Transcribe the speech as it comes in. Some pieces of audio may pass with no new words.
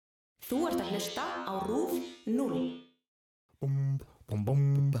Þú ert að hlusta á RÚV 0.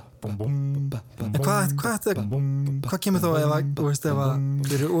 Hvað kemur þá ef að, þú veist, ef að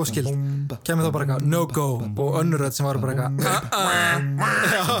við erum óskild, kemur þá bara eitthvað no go og önnur rödd sem var bara eitthvað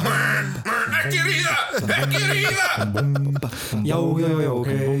Ekki ríða!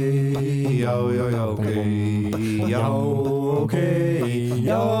 Já, ok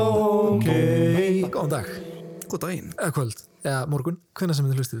Góðan dag Góð daginn. eða kvöld, eða morgun, hvenær sem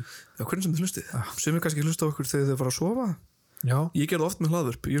þið hlustið Já, hvernig sem þið hlustið? Sumir kannski hlusta á okkur þegar þið fara að sofa. Já, Ég gerði oft með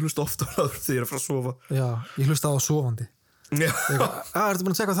hlaðvörp. Ég hlusta oft á hlaðvörp þegar ég er að fara að sofa. já, ég hlusta á sofandi Já. Ertu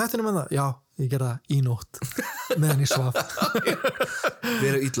búin að segja hvað þættinu með það? Já, ég gerði það í nótt meðan ég svaf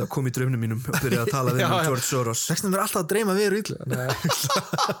Vera illa, kom í draumnum mínum og byrja að tala við George Soros. Sexnum er alltaf að dreyma við eru illa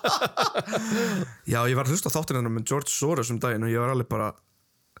Já, ég var að hlusta á þáttina með George Soros daginn og ég var alveg bara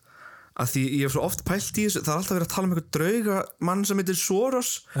að því ég hef svo oft pælt í þessu, það er alltaf verið að tala um eitthvað drauga mann sem heitir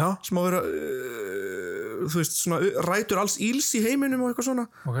Soros Já. sem á að vera þú veist, svona rætur alls íls í heiminum og eitthvað svona.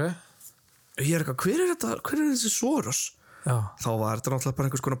 Ok, Ég er eitthvað, hver er þessi Soros? já, Þá var þetta náttúrulega bara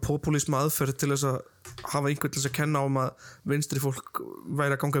einhvers konar popúlisma aðferð til þess að hafa einhvern til þess að kenna að vinstri fólk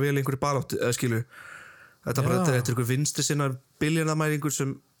væri að ganga vel í einhverju baráttu, eða skilu þetta bara, þetta er einhver vinstri sinnar biljónamæringur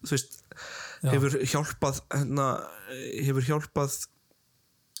sem, þú veist, hefur hjálpað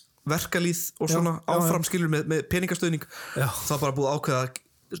verkalýð og svona áfram skilur með peningastöðning. Það er bara búið ákveða að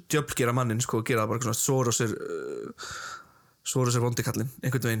djöflgera mannin, sko, gera það bara svona Soros er vondikallinn,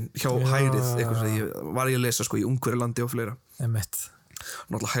 einhvern veginn hjá hægrið, eitthvað sem ég var að lesa, sko, í Ungverjalandi og fleira. einmitt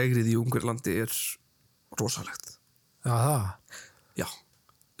Náttúrulega hægrið í Ungverjalandi er rosalegt. Já, það Já,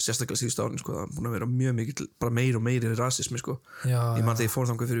 sérstaklega síðustu árin, sko, það er búin að vera mjög mikið, bara meiri og meiri rasismi, sko. Já, Ég man þegar ég fór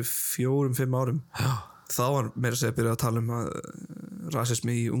þangað fyrir 4-5 árum. Já, Þá var meira að segja að byrja að tala um að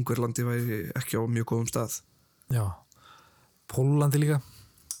rasismi í Ungverjalandi væri ekki á mjög góðum stað. já Pólandi líka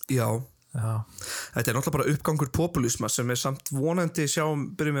Já, Já, þetta er náttúrulega bara uppgangur populisma sem er samt vonandi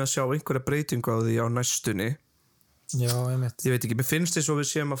byrjum við að sjá einhverja breytingu á því á næstunni. já, einmitt Ég veit ekki, mér finnst þess að við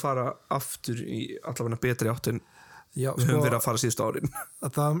séum að fara aftur í allavega betri átt en Já, við höfum verið að fara síðustu árin.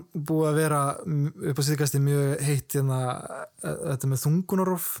 að það búið að vera upp á síðkasti mjög heitt hérna, þetta með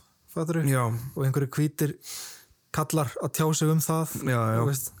þungunarof fattur Já, og einhverju hvítir kallar að tjá sig um það já, já. Þú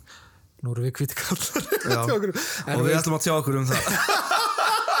veist, nú erum við hvítir kallar Já. Tjá okkur. En Og við ætlum að tjá okkur um það.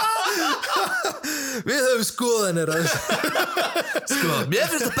 við höfum skoðanir að þessu. Sko,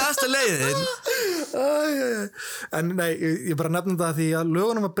 mér finnst það besta leiðin. En nei, ég bara nefnum það því að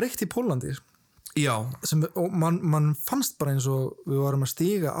lögunum var breytt í Pólandi Já, sem, og mann fannst bara eins og við varum að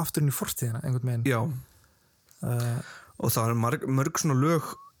stíga aftur inn í fortíðina einhvern veginn já. Og það er mörg svona lög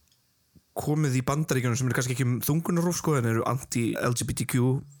komið í Bandaríkjunum sem eru kannski ekki þungunarof, sko, en eru anti-LGBTQ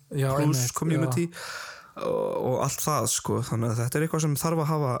Já, plus einmitt, community og allt það, sko. Þannig að þetta er eitthvað sem þarf að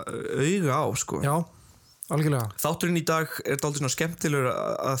hafa auga á, sko. Já, algjörlega Þátturinn í dag er dálítið svona skemmtilegur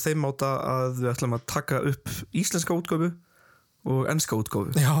að þeim máta að við ætlum að taka upp íslenska útgáfu og enska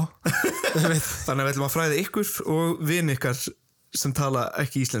útgáfu. Já, ég veit Þannig að við ætlum að fræða ykkur og vini ykkar sem tala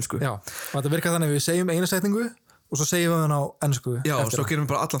ekki íslensku. Já, og þetta virkar þannig að við segjum eina setningu og svo segjum við hann á ensku Já, og eftir svo það. gerum við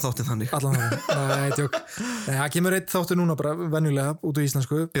bara allan þáttinn þannig. Allan þannig, nei, tjók Nei, það kemur eitt þáttur núna bara venjulega út úr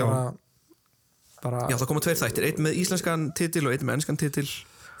íslensku bara Já, það koma 2 þættir, einn með íslenskan titil og einn með enskan titil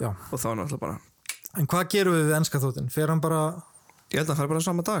Já. og þá er náttúrulega bara, En hvað gerum við enska þáttinn? Fer hann bara ég held að það er bara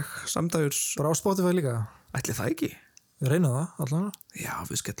sama dag, samdægurs, á Spotify líka? ætli það ekki? Við reynum það, allan Já,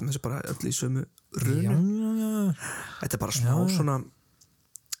 við skellum þessu bara öll í sömu Já, runu. já, Þetta er bara smá svona,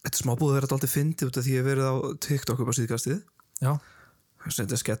 þetta er smá búið að vera dálítið fyndið út af því að ég hef verið á TikTok upp á síðkastið. já,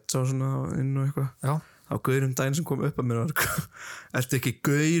 Þetta er sketsa og svona inn og eitthvað. já. Á gaurum daginn sem kom upp að mér var, ertu ekki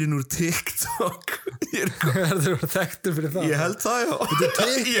gaurin úr TikTok? Ég Þú er þekktur fyrir það held það, já.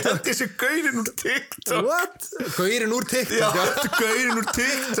 Ég held þessi gaurin úr TikTok. What? Gaurin úr Já, TikTok ertu gaurin úr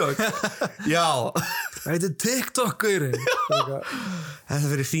TikTok? Já. Þetta er TikTok-gaurin Þetta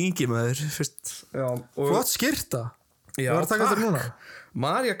fyrir hringi maður fyrst. Já. Flott skyrta Já, Þú var að taka þetta núna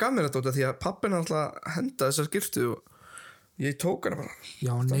Marja gaf mér þetta út af því að pappin alltaf henda þessar skyrtu og ég tók hana bara.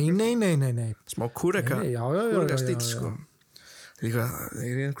 Já, nei Smá kúreka. Nei, já, stíl, já. sko. Líka, það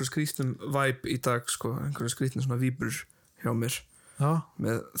er einhver skrýtnum vibe í dag, sko. Einhver skrýtnum svona víbrur hjá mér. Já,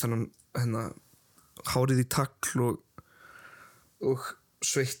 Með þennan, hárið í tagl og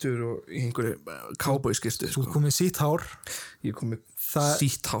sveittur og í einhverju cowboy-skyrtu, þú sko. komið sítt hár Ég kom með Það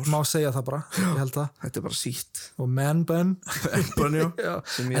sítt hár. má segja það bara, ég held það Þetta er bara sítt. og man bun Bun, já. Já.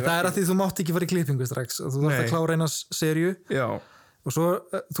 Sem ég En það er ekki- að því þú mátt ekki fara í klippingu strax þú þarf Nei. að klára eina serju Já, og svo,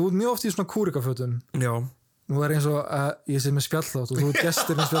 þú ert mjög oft í svona kúrikafötum já. nú er eins og að ég sé með spjallþátt og þú ert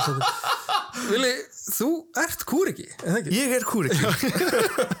gestur með spjallþátt Vili, þú ert kúriki, er það ekki? Ég er kúriki.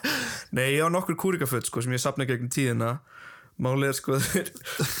 Nei, ég á nokkur kúrikaföt sko sem ég safna gegnum tíðina. Málið sko þeir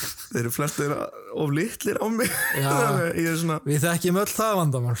eru flestir of litlir á mig. Ég er svona Við þekkjum öll það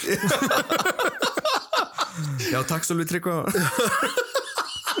vandamál. Já, takk Sölvi Tryggva.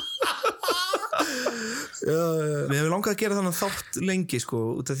 Við hefum langað að gera þannig þátt lengi sko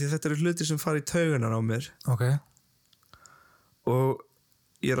út af því að þetta eru hlutir sem fara í taugunar á mér. Ok. Og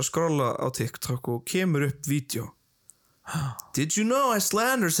ég er að skrolla á TikTok og kemur upp vídeo. Did you know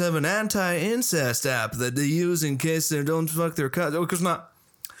Icelanders have an anti-incest app that they use in case they don't fuck their cat? Og eitthvað svona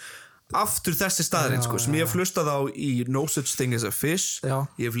aftur þessi staðurinn sko sem ég hef hlustað á í No Such Thing as a Fish.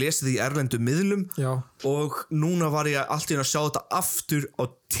 Ég hef lesið í erlendum miðlum og núna var ég allt í einu að sjá þetta aftur á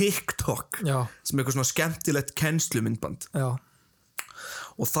TikTok sem eitthvað svona skemmtilegt kennslumyndband.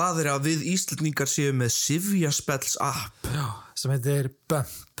 Og það er að við Íslendingar séum með Sifjaspells app sem heitir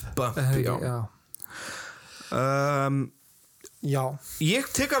Bump. Já. Ég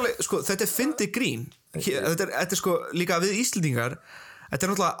tek alveg, sko, þetta er fyndið grín. Þetta er sko líka við Íslendingar. Þetta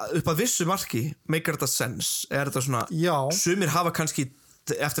er náttúrulega upp að vissu marki make þetta sense. Er þetta svona sumir hafa kannski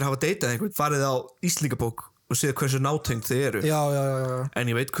eftir að hafa deytað einhvern farið á Íslendingabók og séð hversu nátengd þið eru. Já. En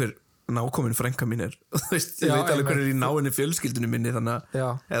ég veit hver nákomin frænka mín er. Ég veit alveg hver er í náinni fjölskyldunum minni þannig að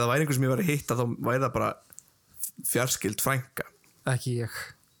ef það væri einhver sem ég var að hitta þá væri það bara fjarskylд frænka. Ekki ég.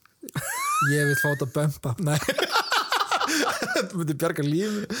 Ég vil fá þetta Bump. Nei. Þú myndir bjarga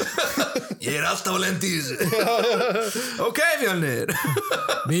lífi. Ég er alltaf að lenda í þessu. Ok, Fjölnir.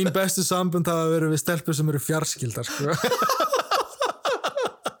 Mín bestu sambund hafa verið við stelpur sem eru fjarskyldar sko.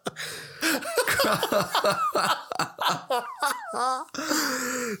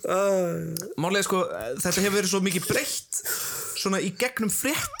 Málega sko, þetta hefur verið svo mikið breytt svona í gegnum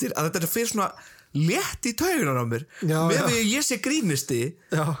fréttir að þetta er fyrir svona létt í taugunar á mér. Með því ég sé grínisti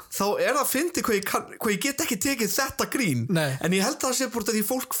þá er það fyndið hvað ég get ekki tekið þetta grín. En ég held að það sé búin að því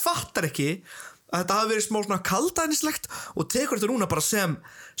fólk fattar ekki að þetta hafi verið smá svona kaldænislegt og tekur þetta núna bara sem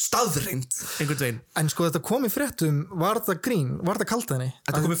staðreind einhvern veginn. En sko þetta kom í fréttum, var þetta grín? Var þetta kaldæni?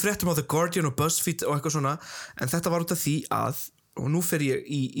 Þetta kom í fréttum á The Guardian og BuzzFeed og eitthvað svona, en þetta var út af því að, og nú fer ég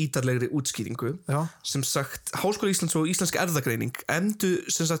í ítarlegri útskýringu, sem sagt Háskóli Íslands og Íslensk erfðagreining efndu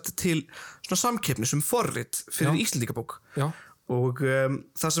sem sagt til svona samkeppni sem forrit fyrir Íslendingabók. Og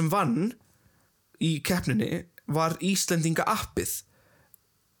það sem vann í keppninni var Íslendinga appið.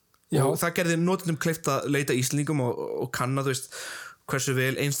 Og það gerði notendum kleift að leita Íslendingum og kanna, þú veist, hversu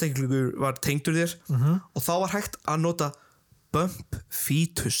vel einstaklingur var tengdur þér. Og þá var hægt að nota Bump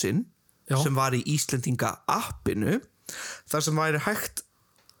fítusinn sem var í Íslendinga appinu, þar sem væri hægt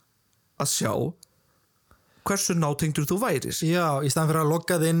að sjá hversu nátengdur þú væris. Já, í staðan fyrir að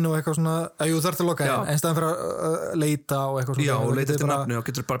logga þinn og eitthvað svona, jú þarf að logga þinn, en í staðan fyrir að leita og eitthvað svona. Já, og leita eftir nafni og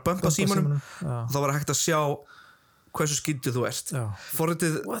getur bara bumpað símanum og þá var hægt að sjá hversu skyldur þú ert.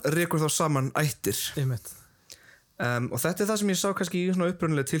 Forritið rekur þá saman ættir. Og þetta er það sem ég sá kannski í svona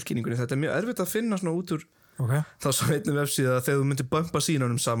upprunalega tilkynningunni. Þetta er mjög erfitt að finna svona út úr þá svo einnig vefsíða að þegar þú myndir bumpa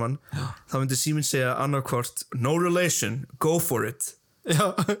símanum saman þá myndir síminn segja annarkvort no relation, go for it.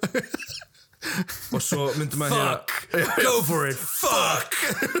 Og svo myndir maður Fuck, go for it. Fuck,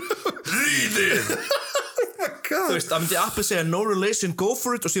 rýðið. Þú veist, það myndi appið segja no relation, go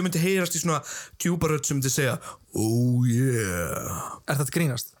for it og svo myndi heyrast í svona djúparödd sem myndi segja oh yeah. Er þetta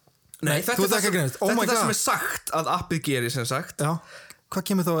grínast? Nei, þetta er það sem er sagt að appið gerir sem sagt. Já, hvað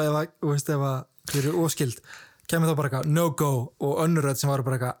kemur þá ef að þið eru óskild? Kemur þá bara eitthvað no go og önnurödd sem var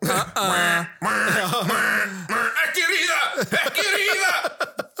bara eitthvað ekki ríða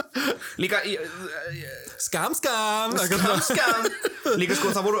líka skam líka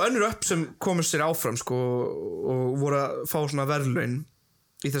sko það voru önnur upp sem komur sér áfram sko og voru að fá svona verðlaun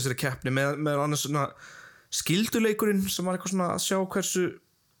í þessari keppni með annars svona skilduleikurinn sem var eitthvað svona að sjá hversu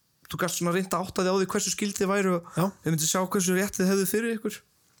þú gast svona reynda áttaði á því hversu skildið væru og þið myndi sjá hversu rétt þið hefðu fyrir ykkur.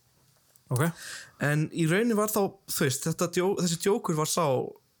 En í rauninni var þá þú veist þessi djókur var sá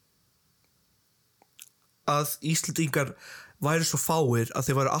að Íslendingar væri svo fáir að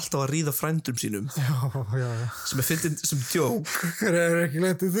þeir væri alltaf að ríða frændum sínum sem er fyndin sem djók. Hver er ekki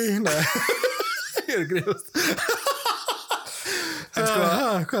lendið því? Nei, ég er gríðast. En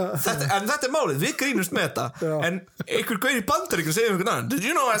þetta er málið, við grínumst með þetta en einhver gaur í Bandaríkjunum segir einhvern annan did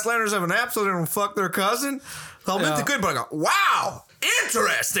you know Icelanders have an app so they don't fuck their cousin? Þá myndi gaur bara wow,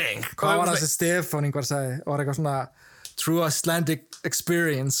 interesting. Hvað var það sem Stefán yngvar sagði? Var eitthvað svona true Icelandic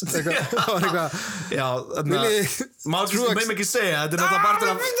experience eitthvað maður sem meðum ekki segja þetta er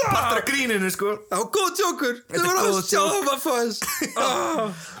náttúrulega partur af gríninu sko. Góð djókur, þið voru að sjá það fyrst.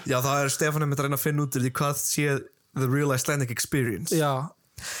 Já, það er Stefán að reyna að finna út úr því hvað sé the real Icelandic experience. Já.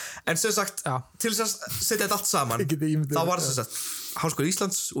 En sem sagt, til þess að setja þetta allt saman þá var sem sagt Háskóli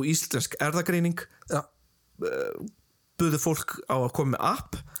Íslands og Íslensk erfðagreining buðu fólk á að koma með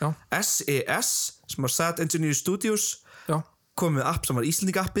app SES sem var Sad Engineer Studios komið með app sem var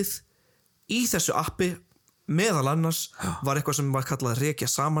Íslendinga-appið. Í þessu appi meðal annars var eitthvað sem var kallað að rekja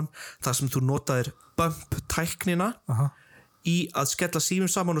saman, það sem þú notaðir bump-tæknina í að skella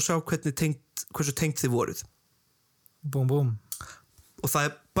símum saman og sjá hversu tengt þið voruð. Búm. Og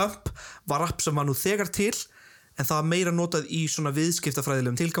það bump var app sem var nú þegar til, en það var meira notað í svona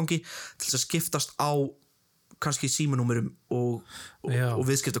viðskiptafræðilegum tilgangi til þess að skiptast á kannski símanúmerum og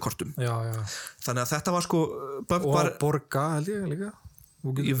viðskiptakortum. Þannig að þetta var sko bump og var, borga held ég líka.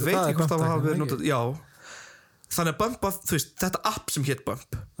 Ég veit ekki hvort það hafa verið notað. Þannig að Bump, þú veist, þetta app sem hét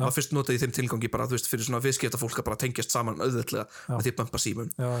Bump var fyrst notað í þeim tilgangi bara, þú veist, fyrir svona viðskiptafólk að bara tengjast saman auðveldlega með því bumpa símum.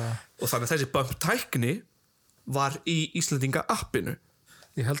 Og þannig að þessi Bump-tækni var í Íslendinga appinu.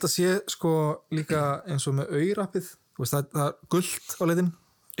 Ég held að sé sko líka eins og með aurappið, þú veist, það er gult á leiðin.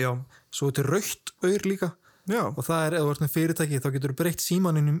 Svo þetta er rautt aur líka. Og það er, ef þú ert með fyrirtæki, þá getur þú breytt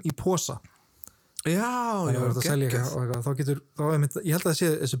símaninum í posa. Þá getur, ég held að það sé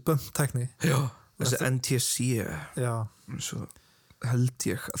þessi Bump-tækni. Þessi NTSC svo held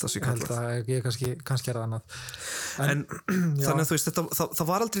ég að það sé kallað. Ég kannski er það annað. En þannig að þú veist, það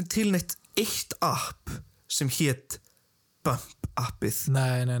var aldrei til neitt eitt app sem hét Bump-appið.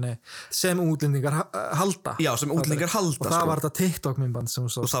 Nei. Sem útlendingar halda. Já, sem útlendingar halda. Og það var þetta TikTok-myndband sem þú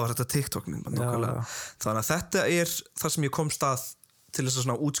svo. Og það var þetta TikTok-myndband, nákvæmlega. Þannig að þetta er það sem ég komst að til þess að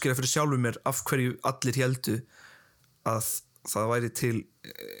svona útskýra fyrir sjálfum mér af hverju allir héldu að það væri til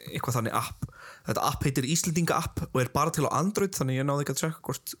eitthvað þannig app. Þetta app heitir Íslendinga app og er bara til á Android, þannig ég náði ekki að tjekka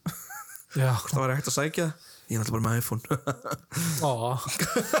hvort það væri hægt að sækja. Ég er alltaf bara með iPhone.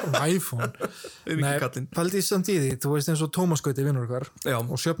 iPhone. Nei, pældi samt í því, þú veist eins og Tómas Gauti vinnur okkar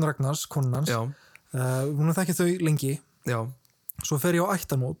og Sjöfn Ragnars, konun hans. Hún þekki þau lengi. Svo fer ég á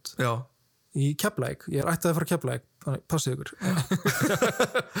ættarmót í Keflavík. Ég er ættaði frá Keflavík, þannig passið ykkur.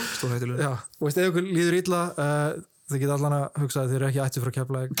 Stórhættulega. Og veist, ef ykkur líður illa, þið geta allan að hugsa að þið eru ekki ættið frá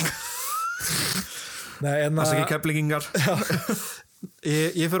Keflavík. Nei, en það er ekki keflingingar.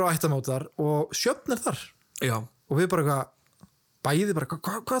 Ég fer á ættamótar og Sjöfn er þar. Og við bara bæði bara,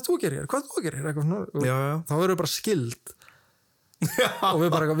 hvað þú gerir? Þá erum við bara skild. Og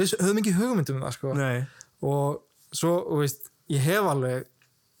við bara, við höfum ekki hugmyndum það sko. Nei. Og svo, veist, ég hef alveg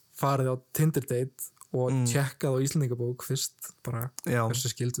farið á Tinder date og tjekkað á Íslendingabók fyrst bara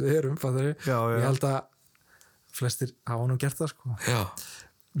hversu skild við erum, fattar þið? Ég held að flestir hafa nú gert það sko.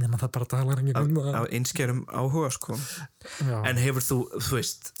 Nema það bara talar enginn af einskerum áhuga sko. En hefur þú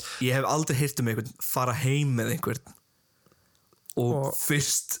veist, ég hef aldrei heyrt einhvern fara heim með einhvern og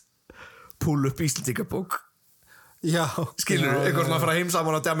fyrst púla upp Íslendingabók. Skilur, einhvern svona fara heim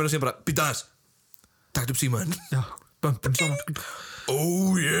saman á djaminu og sé bara, býta aðeins, takt upp símaðinn. Bumpum saman.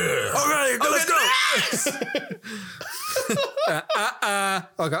 Oh yeah. Let's go.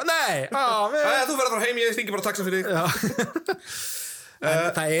 Nei. Þú verður að fara heim, ég stingi bara taxa fyrir þig.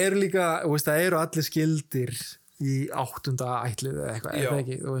 En það eru líka, veist, það eru allir skildir í 8. ætlið eða eitthvað, eða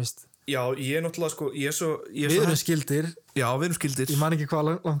ekki, þú veist. Já, ég er náttúrulega sko, við erum skildir. Já, við erum skildir. Ég man ekki hvað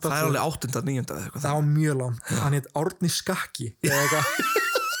langt það er alveg 8., 9. eða eitthvað. Það var mjög langt. Hann heit Árni Skakki eða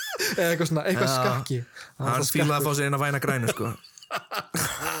eitthvað svona, eitthvað skakki. Hann fílaði að fá sér eina væna grænu sko.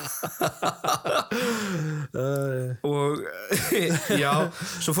 Og já,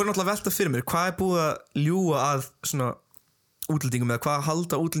 svo fór náttúrulega velta fyrir mér, hvað er búið að ljúga að svona útlendingum eða hvað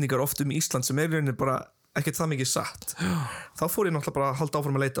halda útlendingar oft Ísland sem er rauninni bara ekkert það mikið satt. Þá fór ég náttúrulega bara að halda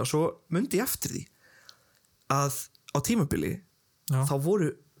áfram að leita og svo mundi ég eftir því að á tímabili þá voru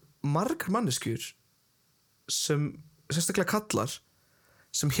margar manneskjur sem sérstaklega kallar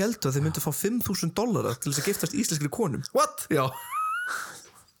sem héldu að þeir myndu fá $5,000 til þess að giftast íslenskri konum. What? Já.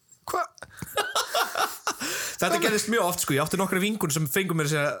 Hvað? Þetta gerðist mjög oft sko. Ég átti nokkra vingur sem fengum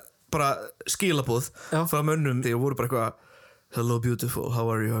mér að segja bara skilaboð frá mönnum því og voru bara eitthvað hello beautiful, how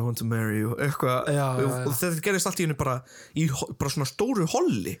are you, I want to marry you eitthvað, og þetta gerðist allt í henni bara í bara svona stóru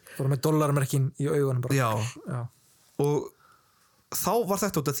holli bara með dollarmerkin í augunum bara. Já. Og þá var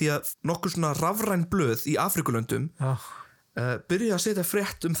þetta út af því að nokkur svona rafræn blöð í Afrikulöndum byrjuði að setja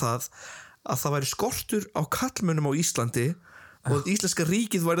frétt það að það væri skortur á karlmönnum á Íslandi og að íslenska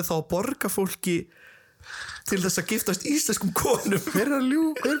ríkið væri þá að borga fólki til þess að giftast íslenskum konum. Hver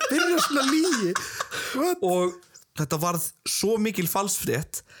byrjar svona lígi? Og þetta varð svo mikil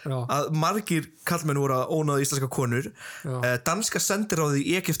falsfrétt að margir karlmenn voru að ónáða íslenska konur. Danska sendiráðið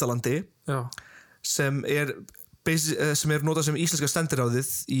í Egyptalandi sem er sem notað sem íslenska sendiráðið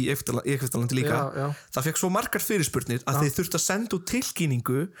í Egyptalandi líka það fekk svo margar fyrirspurnir að þeir þurftu að senda út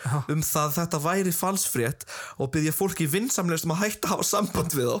tilkynningu það þetta væri falsfrétt og biðja fólki vinsamlegast að hætta að hafa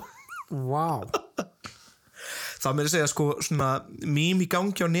samband við þá það meiri segja sko svona mím í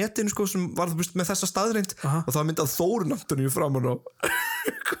gangi á netinu sko sem var með þessa staðreind og það myndað Þórunn Antoníu framan á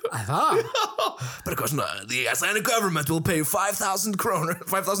það? Bara eitthvað svona the Icelandic government will pay $5,000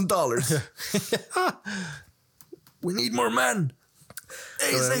 We need more men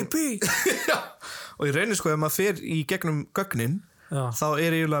ASAP og ég reynir sko ef maður fer í gegnum gögnin þá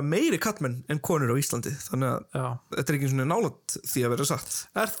eiginlega meiri kallmenn en konur á Íslandi þannig að þetta ekki svona nálægt því að vera sagt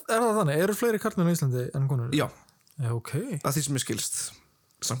það þannig? Eru fleiri kallmenn á Íslandi en konur? Já, okay. Að því sem ég skilst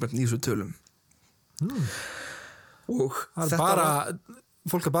samkvæmt nýjum tölum og þetta bara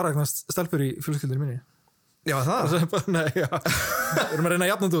fólk bara eignast stelpur í fjölskyldunni minni Já, það? Nei, já Við erum að reyna að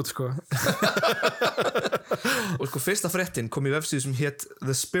jafna þetta út, sko Og sko, fyrsta fréttin kom í vefsíðu sem hét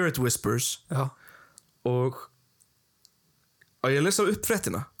The Spirit Whispers og ég lesa upp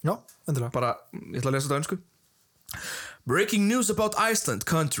fréttina Já, endilega Bara, ég ætla að lesa þetta á ensku Breaking news about Iceland,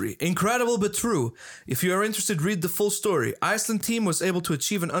 country. Incredible but true. If you are interested, read the full story. Iceland team was able to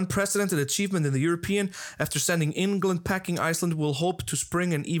achieve an unprecedented achievement in the European after sending England packing. Iceland will hope to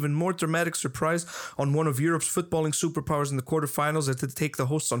spring an even more dramatic surprise on one of Europe's footballing superpowers in the quarterfinals as they take the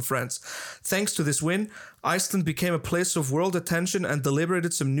hosts on France. Thanks to this win, Iceland became a place of world attention and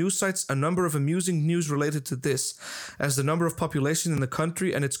deliberated some news sites a number of amusing news related to this, as the number of population in the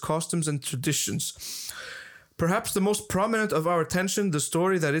country and its customs and traditions. Perhaps the most prominent of our attention, the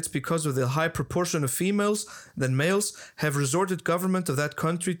story that it's because of the high proportion of females than males have resorted government of that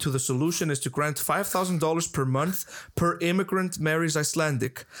country to the solution is to grant $5,000 per month per immigrant marries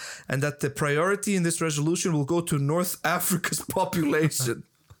Icelandic, and that the priority in this resolution will go to North Africa's population.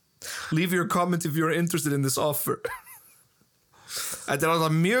 Leave your comment if you're interested in this offer. Þetta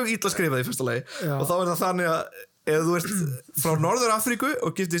alltaf mjög illa skrifað í fyrsta lagi og þá það þannig að ef þú ert frá Norður Afríku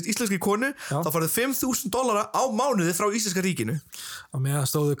og giftist íslenski konu þá farið $5,000 á mánuði frá íslenska ríkinu og meðan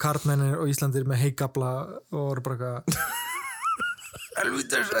stóðu karlmennir og Íslandir með heigabla og voru bara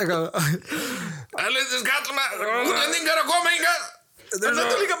Helvítis kallmenn útlendingar að koma hingað þetta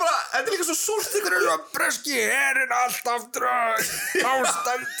er líka svo súrt ykkur er að breski herinn allt aftur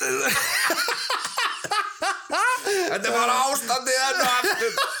ástandið þetta er bara ástandið enn og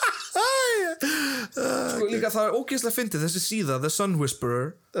aftur sko líka það er ógeðslega fyndið þessi síða The Sun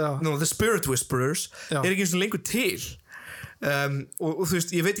Whisperer The Spirit Whisperers er ekki eins og lengur til og þú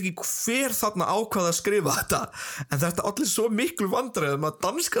veist ég veit ekki hver þarna ákvað að skrifa þetta en þetta allir svo miklu vandræðum að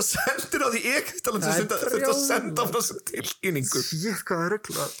danska sendir á því Egyptaland sem þetta senda frá þessu tilkynningu hvað er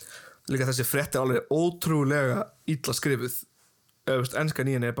ruglað líka þessi frétti alveg ótrúlega illa skrifuð enska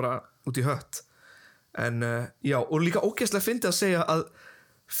nýjan er bara út í hött en já og líka ógeðslega fyndið að segja að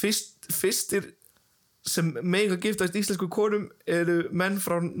fyrstir sem mega giftast íslensku konum eru menn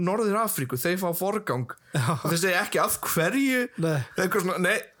frá Norður Afríku þeir fá forgang og þeir segja ekki af hverju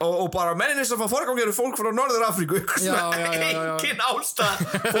svona, og bara menninir sem fá forgang eru fólk frá Norður Afríku engin ástæð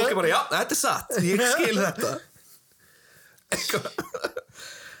fólk er bara já þetta er satt ég skil þetta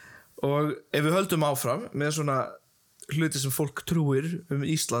og ef við höldum áfram með svona hluti sem fólk trúir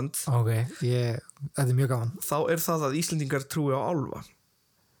Ísland þetta er mjög gaman þá er það að Íslendingar trúi á álfa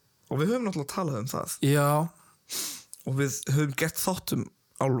og við höfum náttúrulega talað það og við höfum gert þáttum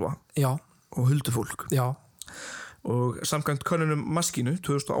álfa og huldufólk og samkvæmt könnunum Maskínu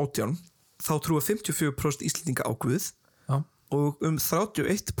 2018 þá trúa 54% Íslendinga á Guð og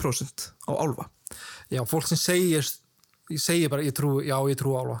 31% á álfa fólk sem segir bara ég trú á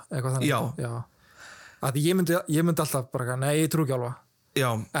álfa eitthvað þannig að ég myndi alltaf bara nei ég trú ekki á álfa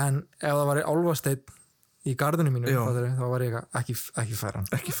en ef það var álfasteinn í garðunum mínu þá var ég ekki færan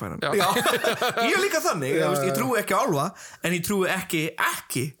ég er líka þannig ég trúi ekki á álfa en ég trúi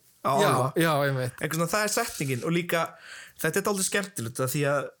ekki á álfa það er setningin og líka þetta er aldrei skemmtilegt því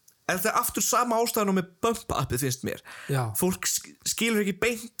að þetta er aftur sama ástæðan og með bump-appið finnst mér fólk skilur ekki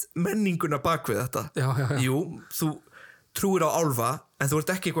beint menninguna bak við þetta jú, þú trúir á álfa en þú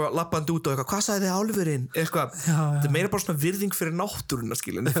ert ekki eitthvað labbandi út og eitthvað hvað sagði þið álfurinn þetta er meira bara svona virðing fyrir náttúruna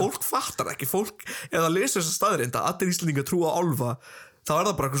skilin en fólk fattar ekki eða lesa þessa staðreinda allir Íslendingar trúa á álfa þá er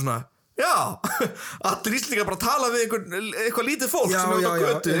það bara eitthvað svona allir Íslendingar bara tala við eitthvað lítið fólk sem er út á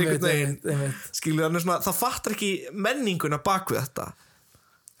götu skilur þannig svona það fattar ekki menninguna bak við þetta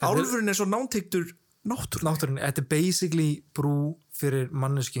álfurinn er svo nánteiktur náttúrunni þetta er basically brú fyrir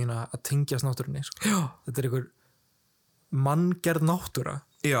manneskina að tengjast náttúrunni þetta er einhver manngerð náttúra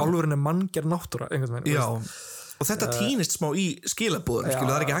álfurinn er manngerð náttúra og þetta týnist smá í skilabúðum,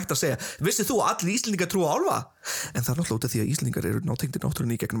 það er ekki hægt að segja vissið þú að allir Íslendingar trúa á álfa en það er náttúrulega út af því að Íslendingar eru nátengdir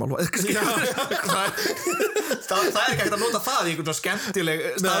náttúrunni í gegnum álfa það er ekki hægt að nota það í einhvern skemmtileg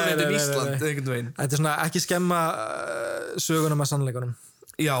staðreynd Ísland einhvern veginn. Þetta er svona ekki skemma sögunum að sannleikunum.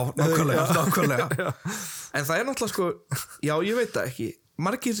 Já, nákvæmlega en það er náttúrulega sko, já ég veit það ekki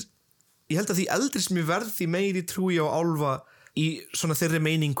margir, ég held að því eldri sem ég verð því meiri trúi á álfa í svona þeirri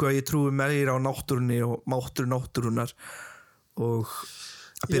meiningu að ég trúi meira á náttúrunni og máttur náttúrunnar og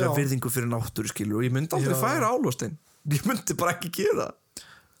að byrja virðingu fyrir náttúru skilur og ég myndi aldrei færa álfastein, ég myndi bara ekki gera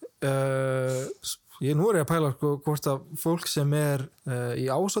nú er ég að pæla sko, hvort að fólk sem er í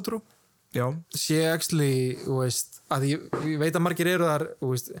ásatrú sé actually, þú veist að ég veit að margir eru þar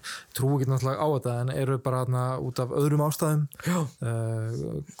trúi ekki náttúrulega á þetta en eru bara út af öðrum ástæðum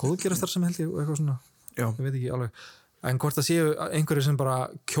góðgerastar sem held ég og eitthvað svona, ég veit ekki alveg en hvort það séu einhverju sem bara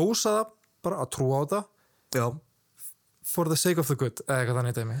kjósa það, bara að trúa á það for the sake of the good eða eitthvað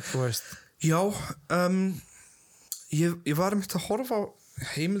þannig dæmi, þú veist ég var einmitt að horfa á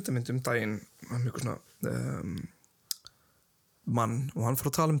heimildamynd daginn mjög svona mann og hann fór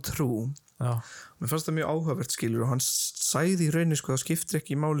að tala trú mér fannst það mjög áhugavert skilur og hann sagði í rauninni sko það skiptir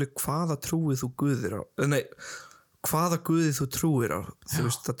ekki máli hvaða trúið þú guðir á hvaða guðið þú trúir á þú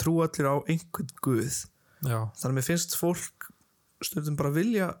veist það trú allir á einhvern guð þannig að mér finnst fólk stundum bara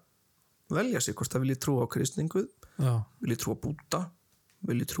velja sig hvort það vilji trúa á kristningu vilji trúa á Búdda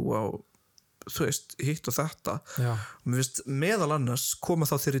vilji trúa á þú veist hitt og þetta og mér finnst meðal annars koma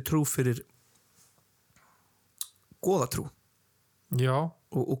þá þeirri trú fyrir goðatrú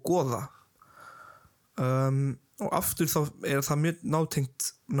og goða og aftur þá er það mjög nátengt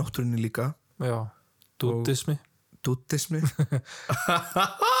náttúrunni líka dúddismi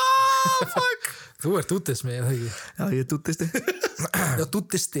fuck þú ert dúddismi, eða ekki? Já, ég er dúddisti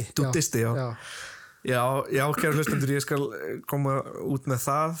dúddisti, já, kæru hlustendur ég skal koma út með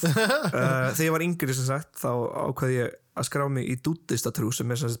það þegar ég var yngri sem sagt þá ákvað ég að skrá mig í dúddistatrú sem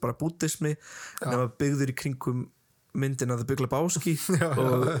er sem sagt bara búddismi en það var byggður í kringum myndina The Big Lebowski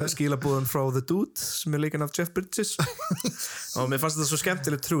og skilabúðan frá The Dude sem er leikinn af Jeff Bridges og mér fannst þetta svo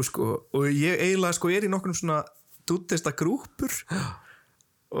skemmtileg trú sko og ég eiginlega sko er í nokkrum svona dúddista grúpur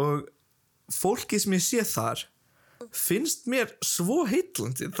og fólkið sem ég sé þar finnst mér svo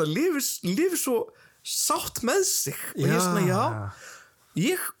heillandi það lifir svo sátt með sig og ég er svona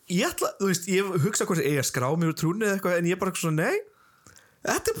ég ætla, þú veist, ég hugsa hvort ég skrá mig úr trúni eða eitthvað en ég bara svona nei,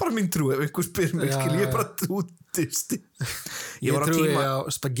 þetta er bara mín trú ef einhver spyr mig, ég er bara dúddisti ég trúi á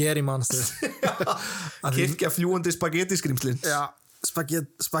spaghetti monster kirkja fljúandi spagetti skrimslin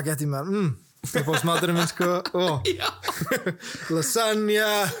spagetti man ég fór smáturinn minn sko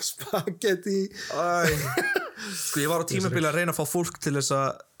lasagna, spagetti sko ég var á tímabili að reyna að fá fólk til þess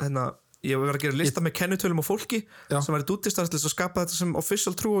að ég var að gera lista með kennitölum og fólki sem væri dúddistar til þess að skapa þetta sem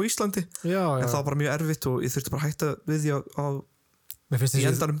official trú á Íslandi en það var bara mjög erfitt og ég þurfti bara að hætta við því í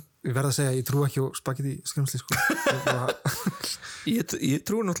endanum ég verð að segja, ég trú ekki á spagetti skrimsli sko ég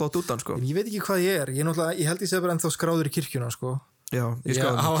trú náttúrulega á dúddan sko ég veit ekki hvað ég er, ég held ég sé bara ennþá skráður í kirkjuna sko ég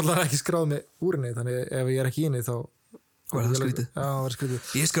hafa allar ekki skráð með úrinni þannig ef ég er ekki inni þá var það skrítið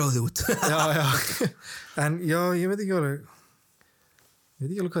ég skráði þið út en ég veit ekki alveg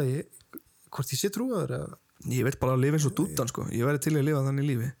hvað hvort ég sé trúaður ég veit bara að lifa eins og dúddan sko ég væri til að lifa þannig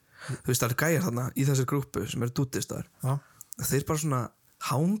lífi þú veist það er gæjar þarna í þessari grúpu sem eru dúddistar þeir bara svona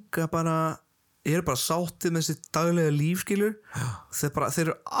hanga bara eru bara sáttið með sitt daglega lífskilur þeir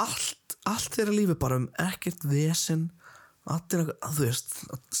eru allt þeirra lífi bara ekkert vesen allir að þú veist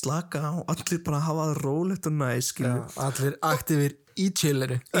að slaka á allir bara að hafa það rólegt og næs allir aktífir í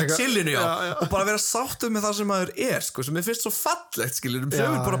chillinu og bara vera sáttuð með það sem maður er sko, sem ég finnst svo fallegt skilur sem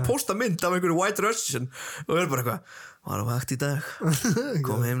við bara posta mynd af einhverju White Russian og við erum bara eitthvað var á vakt í dag,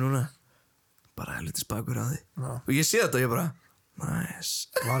 kom heim núna bara helviti spakur að því og ég sé þetta og ég bara nice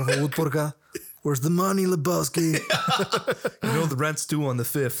var það útborgað where's the money Lebowski you know the rent's due on the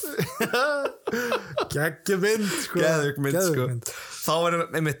 5th geggjumynd sko þá er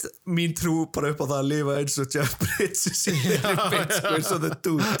einmitt mín trú bara upp á það að lifa eins og Jeff Bridges í þeirri mynd sko eins og The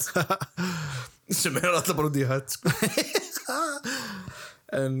Dude sem er alltaf bara út í hött sko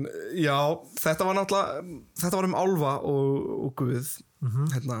en já þetta var álfa og Guð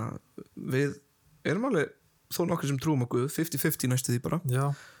við erum alveg þó nokkur sem trúum á Guð 50-50 næstu því bara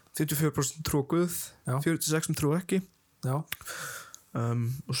 54% trú á Guð 46% sem trú ekki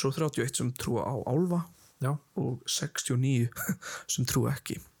og svo 31 sem trú á álfa og 69 sem trú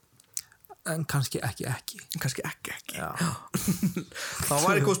ekki en kannski ekki já þá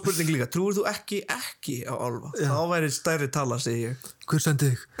væri góð spurning líka, trúir þú ekki á álfa? Þá væri stærri tala, segi ég. Hver sendi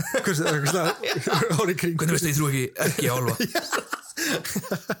þig? Hvernig veist ég trú ekki á álfa?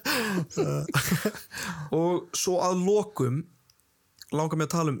 Og svo að lokum langar mig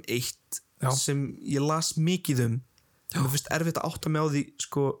að tala um eitt sem ég las mikið mér finnst erfitt að átta mig á því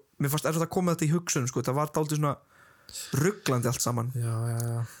sko, mér fannst erfitt að koma þetta í hugsun sko, það var dálítið svona rugglandi allt saman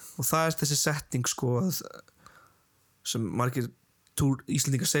og það er þessi setting sko, sem margir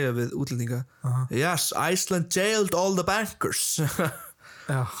Íslendingar segja við útlendinga yes, Iceland jailed all the bankers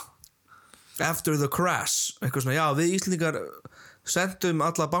after the crash eitthvað svona, já við Íslendingar sendum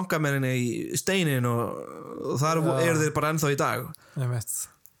alla bankamenninni í steinin og þar eru þeir bara ennþá í dag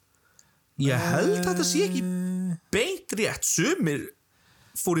ég held að þetta sé ekki beint rétt, sumir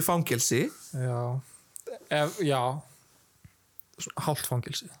fór í fangelsi hálft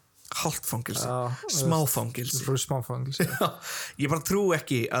fangelsi smáfangelsi ég bara trú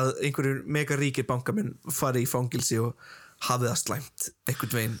ekki að einhverjur mega ríkir bankamenn fari í fangelsi og hafi það slæmt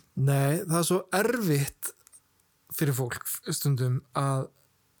einhvern veginn. Nei, það er svo erfitt fyrir fólk stundum að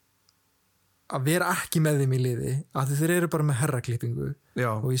vera ekki með þeim í liði að þeir eru bara með herraklippingu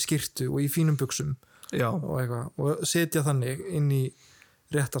og í skyrtu og í fínum buxum og setja þannig inn í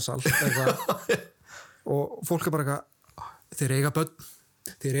réttarsal og fólk er bara eitthvað þeir eiga börn,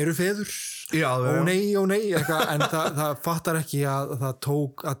 þeir eru feður ó nei en það fattar ekki að það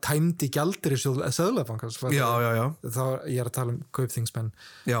tæmdi gjaldeyri seðlabankans þá ég er að tala um kaupþingsmenn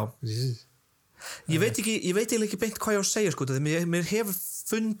ég veit ekki beint hvað ég á að segja sko, mér hefur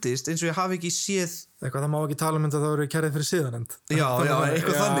fundist eins og ég hafi ekki séð eitthvað, það má ekki tala um þetta það verið kærið fyrir síðanend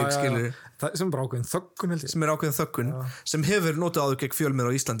eitthvað þannig skilur sem er ákveðin þöggun sem hefur notið áður gegn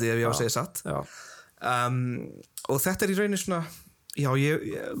fjölmiðlar á Íslandi ef ég á að segja satt og þetta er í rauninni svona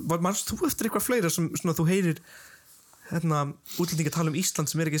mannst þú eftir eitthvað fleira sem svona, þú heyrir útlendingar tala um Ísland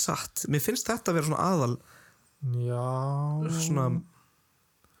sem er ekki satt mér finnst þetta að vera svona aðal svona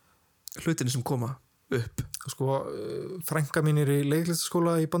hlutinni sem koma upp sko, frænka mín er í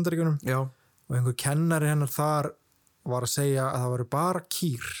leiklistaskóla í Bandaríkjunum og einhver kennari hennar þar var að segja að það væri bara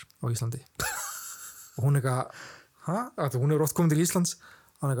kýr á Íslandi og hún eitthvað hún hefur oft komið til Íslands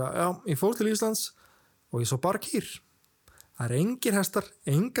hann eitthvað, ég fór til Íslands og ég svo bara kýr það er engir hestar,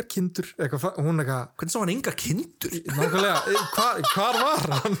 engar kindur eitthvað, hún eitthvað hvernig sá hann engar kindur? nákvæmlega, hvar var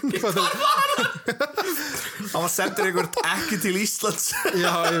hann? hann var sendur einhvern ekki til Íslands ég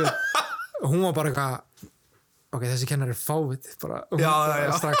veit hún var bara eitthvað ok, þessi kennar er fávit bara,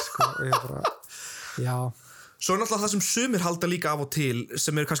 strax sko svo er náttúrulega það sem sumir halda líka af og til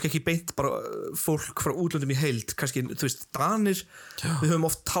sem er kannski ekki beint bara fólk frá útlöndum í heild kannski, þú veist, Danir við höfum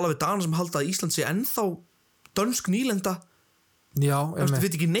oft talað við Danir sem halda að Ísland sé ennþá dönsk nýlenda við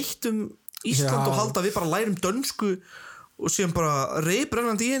veit ekki neitt um Ísland og halda að við bara lærum dönsku og séum bara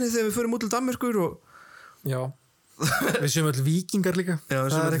reybrennandi í henni þegar við förum út til Danmerkur og við séum öll víkingar líka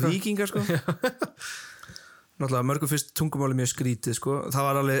við séum öll víkingar sko náttúrulega mörgum fyrst tungumáli mjög skrítið sko. Það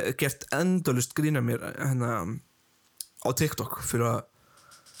var alveg gert endalaust grín af mér á TikTok fyrir að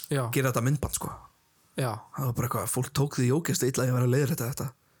gera þetta myndband sko. Það var bara eitthvað, fólk tók því ógeðslega illa að ég var að leiðrétta þetta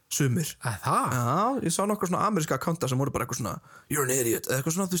sumir. Það? Já, ég sá nokkuð svona ameríska akkánta sem voru bara eitthvað svona you're an idiot, eða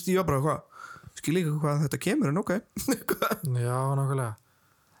eitthvað svona, þú veist, ég var bara eitthvað skil ekki hvað þetta kemur en ok. Já, nákvæmlega.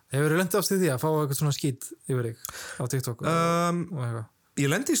 Hefur þið lendið ást í því að fá eitthvað svona skít yfir þig á TikTok og eitthvað? Ég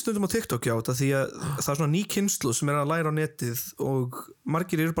lendi í stundum á TikTok því að það er svona ný kynslóð sem er að læra á netið og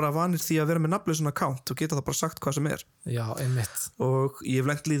margir eru bara vanir því að vera með nafnlausan account og geta það bara sagt hvað sem er. Já, einmitt. Og ég hef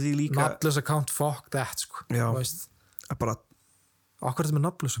lendið því líka nafnlaus account, fuck that sko. Já, bara okkur er þetta með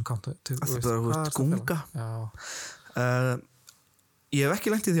nafnlausan account það er bara gunga. Ég hef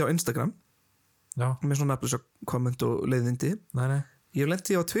ekki lendið því á Instagram með svona nafnlausa komment og leiðindi. Nei. Ég hef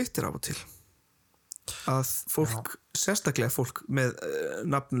lendið því á Twitter af og til að fólk, sérstaklega fólk með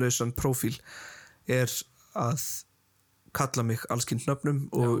nafnlausan prófíl er að kalla mig allskinn nöfnum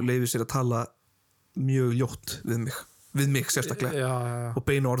og leyfi sér að tala mjög ljótt við mig sérstaklega og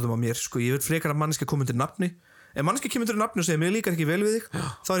beina orðum á mér sko. Ég vil frekar að manneskja koma undir nafni ef manneskja kemur undir nafni og segir mér líkar ekki vel við þig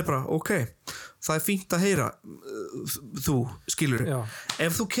þá er ég bara ok, það er fínt að heyra þú skilur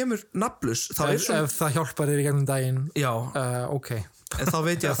ef þú kemur nafnlaus ef það hjálpar þér í gegnum daginn ok en þá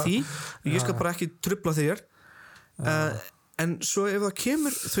veit ég að því ég skal bara ekki trufla þér en svo ef það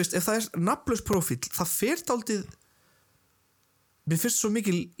kemur þú veist, ef það er nafnlaus prófíl það fer dálítið mér finnst svo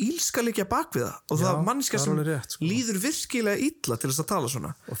mikil ílska líka bak við það og það er manneskja sem rétt, sko. Líður virkilega illa til þess að tala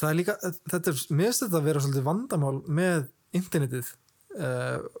svona og það er líka, þetta er mest þetta að vera svolítið vandamál með internetið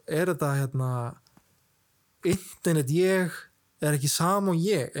er þetta internet ég er ekki sama og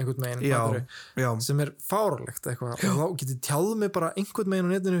ég einhvern meginn já. sem fáránlegt eitthvað og þá get ég tjáð mig bara einhvern meginn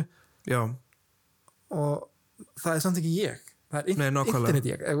á netinu já. og það er samt ekki ég það er internet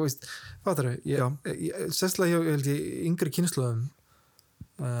ég fattar þau, sérstaklega ég held ég yngri kynslóðum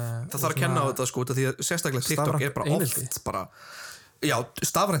það þarf að kenna á þetta sko því að sérstaklega TikTok er bara oft bara, já,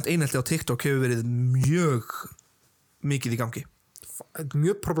 stafrænt einelti á TikTok hefur verið mjög mikið í gangi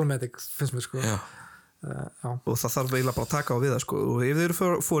mjög problematic finnst mér sko og það þarf eiginlega bara að taka á við það sko og ef þið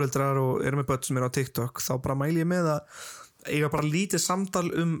eru foreldrar og eru með börn sem eru á TikTok þá bara mæli ég með að eiga bara lítið samtal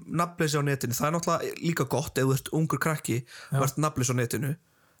nafnleysi á netinu, það er náttúrulega líka gott ef þú ert ungur krakki og ert nafnleys á netinu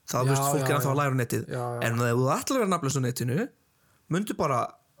það veist fólk er ennþá að læra á netið en ef þú ætlar að vera nafnleys á netinu myndu bara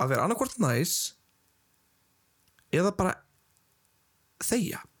að vera annarkvort næs eða bara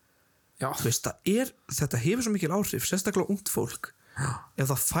þegja veist, þetta hefur svo mikil áhrif sérstaklega ungt fólk ef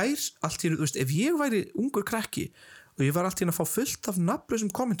það fær allt í veist, ef ég væri ungur krakki og ég væri allt í að fá fullt af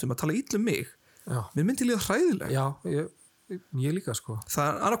nafnleysum kommentum að tala illa mig mér myndi líða hræðilega ég líka sko það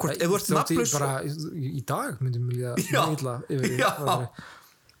er annarkvort, ef þú ert nafnlaus bara í dag myndi mér líða illa yfir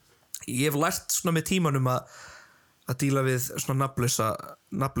ég hef lært svona með tímanum að díla við svona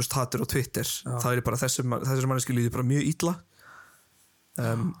nafnlaust hatur á Twitter það er bara þessum manneski líður bara mjög illa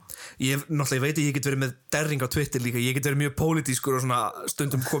ég veit að ég get verið með derring á Twitter líka, ég get verið mjög pólitískur og svona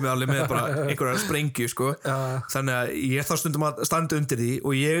stundum komið alveg með bara einhverja sprengju sko þannig að ég þarf stundum að standa undir því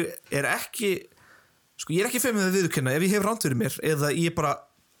og ég er ekki feimur að viðurkenna ef ég hef rangt fyrir mér eða ég bara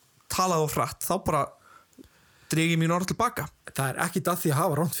talað á hratt þá bara dreg ég mín orð tilbaka það er ekki að því að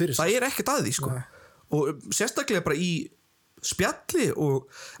hafa rangt fyrir það er ekki að því sko og sérstaklega bara í spjalli og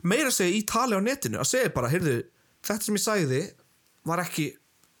meira segja í tali á netinu að segja bara, heyrðu, þetta sem ég sagði var ekki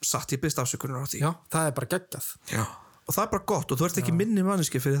satt, ég byrst afsökunar á því það er bara geggjað og það er bara gott og þú ert ekki minni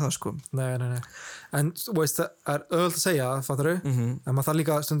manneski fyrir það sko nei en þú veist það er öðvöld að segja fattarðu en maður þarf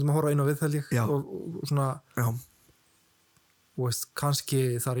líka stundum að horfa inn á við og svona þú veist kannski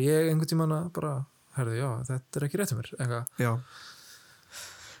þarf ég einhvern tímann að bara herðu þetta er ekki rétt um mér eitthvað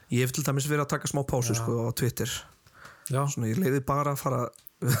ég hef til dæmis verið að taka smá pásu sko á Twitter svona ég leiði bara að fara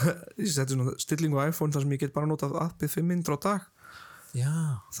ég seti svona stillingu á iPhone þar sem ég get bara notað appið 5 mínútur á dag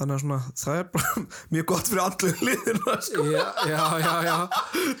þannig að svona það er bara mjög gott fyrir andlega liðina sko.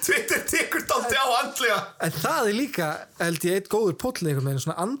 Twitter tekur dálítið á andlega en það er líka held ég eitt góður póll með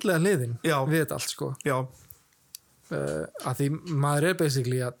svona andlega liðin við þetta allt sko að því maður er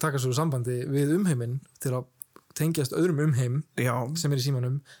basically að taka svo sambandi við umheiminn til að tengjast öðrum umheim sem í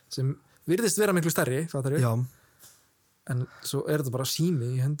símanum sem virðist vera miklu stærri en svo er þetta bara sími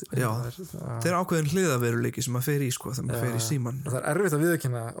í hendi það er ákveðin hliðaveruleiki sem maður fer í sko þegar maður fer í síman og það er erfitt að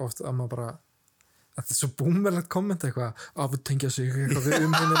viðurkenna oft að maður bara að þetta er svo búmerlegt komment eitthvað að tengja sig eitthvað við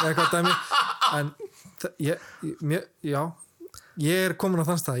umheiminn eitthvað dæmi en ég er komin á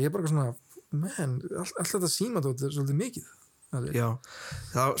þann stað ég er bara svona allt þetta símadót er svolítið mikið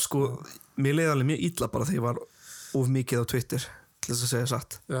það sko mér leiði alveg mjög illa bara þegar ég var of mikið á Twitter til þess að segja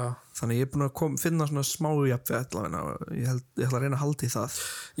satt þannig ég er búin að finna svona smá jafnvægi allavega ég ætla að reyna að halda í það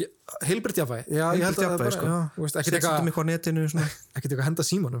heilbrigt jafnvægi ég held að það sko. Setjum eitthvað á netinu ekkert eitthvað að henda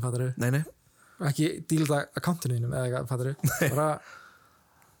símanum fattaru nei ekki dílda accountinu þínum eða eitthvað fattaru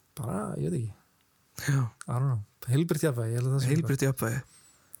bara ég veit ekki heilbrigt jafnvægi heilbrigt jafnvægi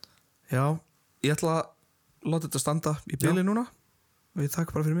ég ætla að láta þetta standa í bili núna og ég takk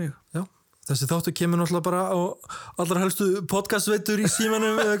bara fyrir mig þessi þáttu kemur náttúrulega bara á allra helstu podcastveitur í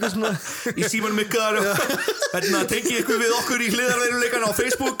símanum eða eitthvað svona í símanum ykkar hérna tengið ykkur við okkur í hliðarveruleikan á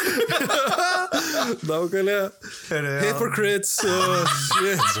Facebook nákvæmlega hypocrites og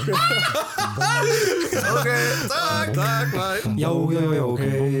shit ok, takk bye já, ok já, ok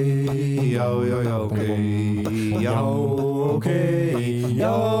já, ok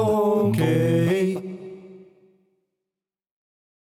já